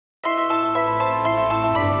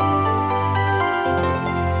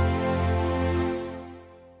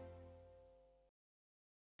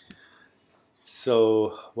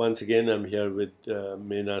So once again, I'm here with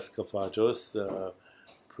Menas Kafatos,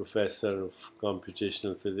 professor of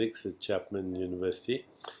computational physics at Chapman University,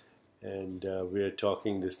 and we are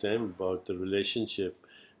talking this time about the relationship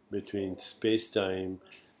between space-time,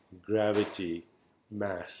 gravity,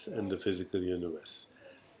 mass, and the physical universe.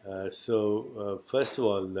 First of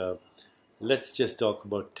all, let's just talk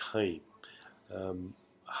about time.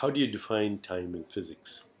 How do you define time in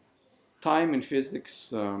physics? Time in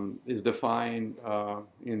physics is defined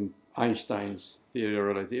in Einstein's theory of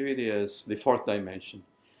relativity as the fourth dimension.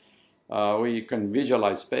 We can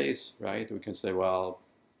visualize space, right? We can say, well,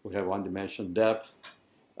 we have one dimension, depth,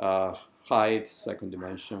 height, second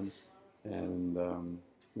dimension, and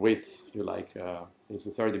width, if you like, is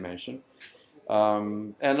the third dimension.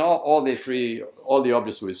 And all the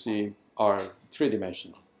objects we see are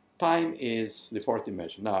three-dimensional. Time is the fourth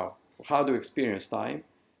dimension. Now, how do we experience time?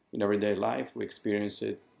 In everyday life, we experience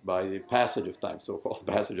it by the passage of time, so-called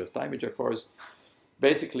passage of time, which of course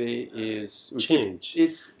basically is change.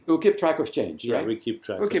 We keep track of change, yeah, right? We keep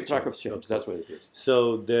track. Of change. Okay. That's what it is.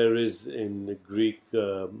 So there is in the Greek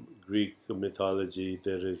mythology,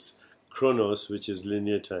 there is chronos, which is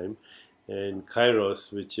linear time, and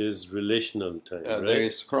kairos, which is relational time. Right? There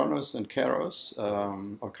is chronos and kairos,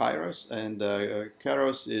 or kairos, and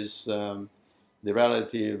kairos is the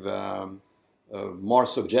relative. More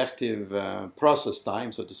subjective process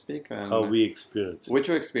time, so to speak. And how we experience it. Which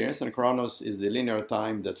we experience, and chronos is the linear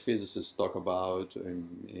time that physicists talk about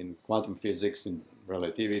in quantum physics, in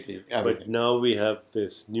relativity, everything. But now we have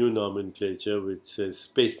this new nomenclature which says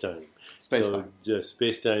space-time. So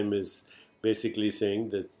space-time is basically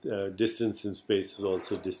saying that distance in space is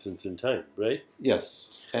also distance in time, right?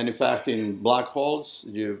 Yes. And in fact, in black holes,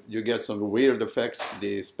 you get some weird effects.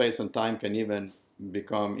 The space and time can even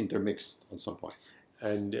become intermixed at some point.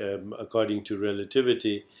 And according to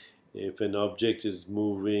relativity, if an object is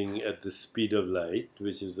moving at the speed of light,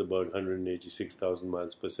 which is about 186,000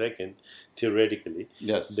 miles per second, theoretically,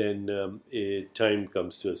 yes, then time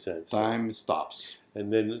comes to a standstill. Time stops.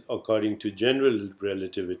 And then according to general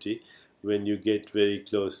relativity, when you get very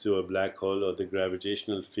close to a black hole or the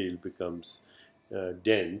gravitational field becomes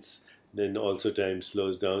dense, then also time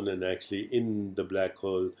slows down, and actually in the black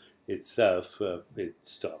hole itself, it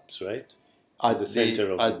stops, right? At the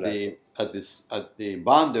center of the black hole. At the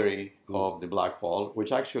boundary of the black hole,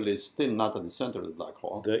 which actually is still not at the center of the black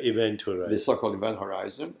hole. The event horizon. The so-called event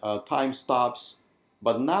horizon. Time stops,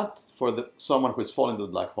 but not for someone who is falling to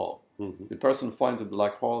the black hole. Mm-hmm. The person falling to the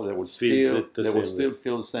black hole, they will still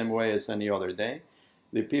feel the same way as any other day.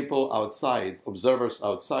 The people outside, observers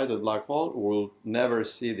outside the black hole, will never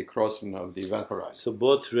see the crossing of the event horizon. So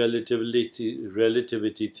both relativity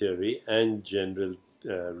theory and general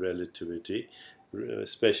relativity,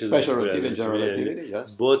 special relativity and general relativity,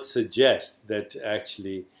 yes, both suggest that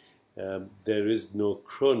actually there is no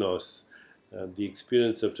chronos. The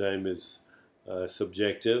experience of time is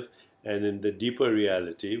subjective, and in the deeper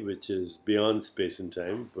reality, which is beyond space and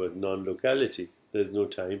time, but non-locality, there's no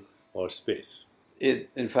time or space.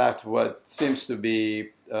 In fact, what seems to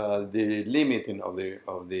be the limiting of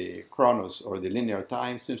the chronos, or the linear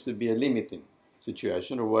time, seems to be a limiting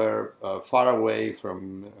situation where far away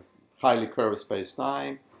from highly curved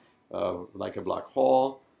space-time, like a black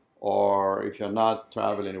hole, or if you're not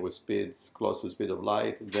traveling with speeds close to the speed of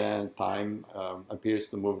light, then time appears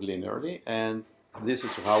to move linearly, and this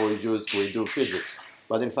is how we do physics.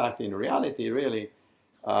 But in fact, in reality, really,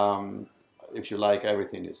 if you like,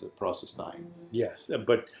 everything is a process time. Yes,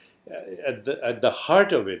 but at the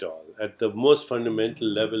heart of it all, at the most fundamental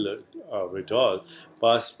level of it all,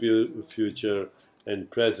 past, future,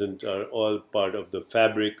 and present are all part of the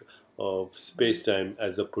fabric of space-time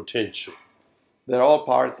as a potential. They're all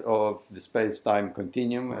part of the space-time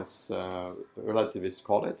continuum, as relativists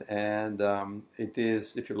call it, and it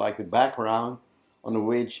is, if you like, the background on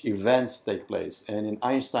which events take place. And in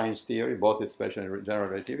Einstein's theory, both its special and general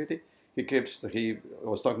relativity, he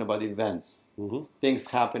was talking about events, things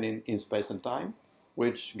happening in space and time,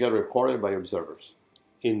 which get recorded by observers.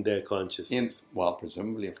 In their consciousness. Well,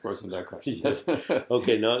 presumably, of course, in their consciousness. Yes.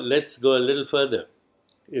 Okay, now let's go a little further.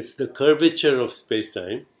 It's the curvature of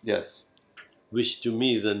space-time. Yes. Which to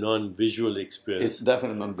me is a non-visual experience. It's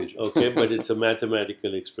definitely non-visual. Okay, but it's a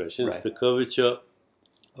mathematical expression. Right. It's the curvature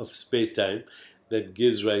of space-time that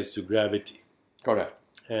gives rise to gravity. Correct.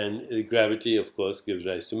 And gravity, of course, gives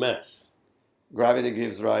rise to mass. Gravity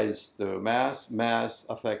gives rise to mass. Mass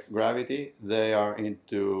affects gravity. They are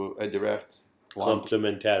into a direct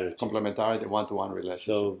complementarity, one-to-one relationship.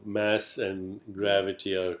 So mass and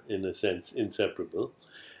gravity are, in a sense, inseparable.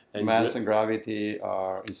 And mass and gravity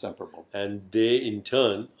are inseparable. And they, in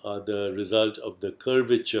turn, are the result of the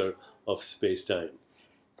curvature of space-time.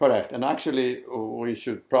 Correct. And actually, we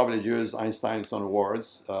should probably use Einstein's own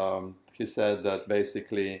words. He said that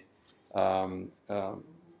basically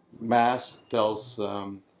mass tells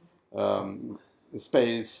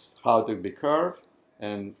space how to be curved,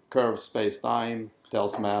 and curved space-time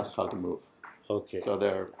tells mass how to move. Okay. So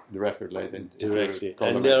they're directly related. Directly.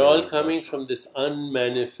 And they're all coming from this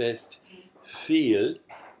unmanifest field,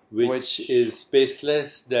 which is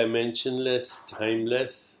spaceless, dimensionless,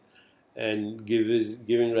 timeless, and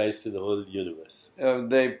giving rise to the whole universe.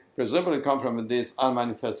 They presumably come from this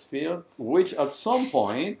unmanifest field, which at some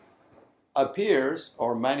point appears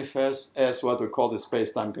or manifests as what we call the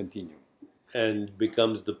space-time continuum. And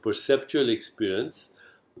becomes the perceptual experience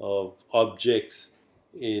of objects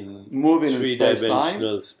in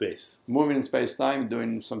three-dimensional space. Moving in space-time,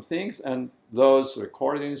 doing some things, and those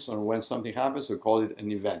recordings on when something happens, we call it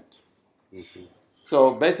an event. Mm-hmm.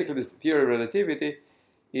 So basically, this theory of relativity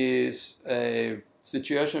is a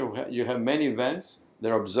situation where you have many events,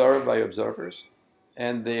 they're observed by observers,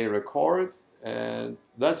 and they record, and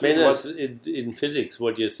that's Menas, in physics,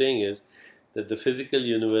 what you're saying is that the physical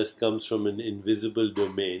universe comes from an invisible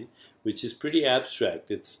domain, which is pretty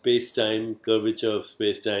abstract. It's space-time, curvature of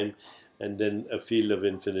space-time, and then a field of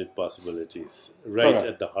infinite possibilities, right Correct.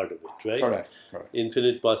 At the heart of it, right? Correct.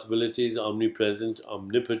 Infinite possibilities, omnipresent,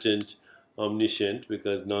 omnipotent, omniscient,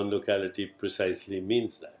 because non-locality precisely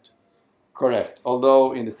means that. Correct.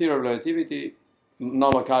 Although in the theory of relativity,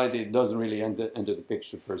 non-locality doesn't really enter the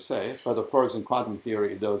picture per se, but of course in quantum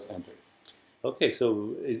theory it does enter. Okay,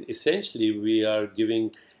 so essentially we are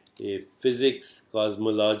giving a physics,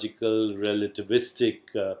 cosmological,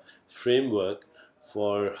 relativistic framework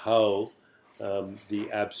for how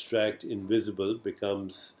the abstract invisible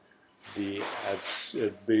becomes the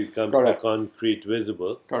concrete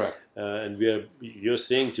visible. Correct. And you're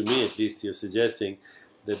saying to me, at least you're suggesting,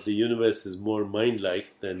 that the universe is more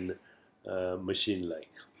mind-like than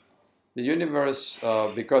machine-like. The universe,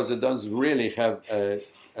 because it doesn't really have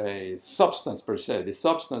a substance per se. The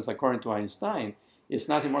substance, according to Einstein, is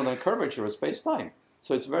nothing more than a curvature of space-time.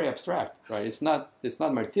 So it's very abstract, right? It's not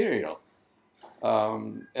material.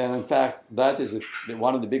 And in fact, that is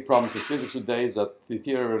one of the big problems of physics today, is that the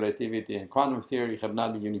theory of relativity and quantum theory have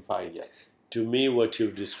not been unified yet. To me, what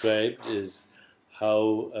you've described is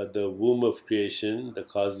how the womb of creation, the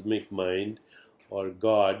cosmic mind, or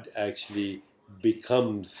God actually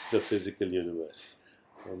becomes the physical universe.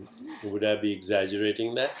 Would I be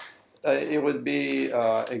exaggerating that? It would be,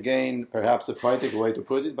 again, perhaps a poetic way to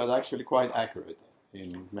put it, but actually quite accurate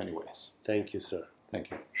in many ways. Thank you, sir.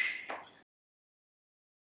 Thank you.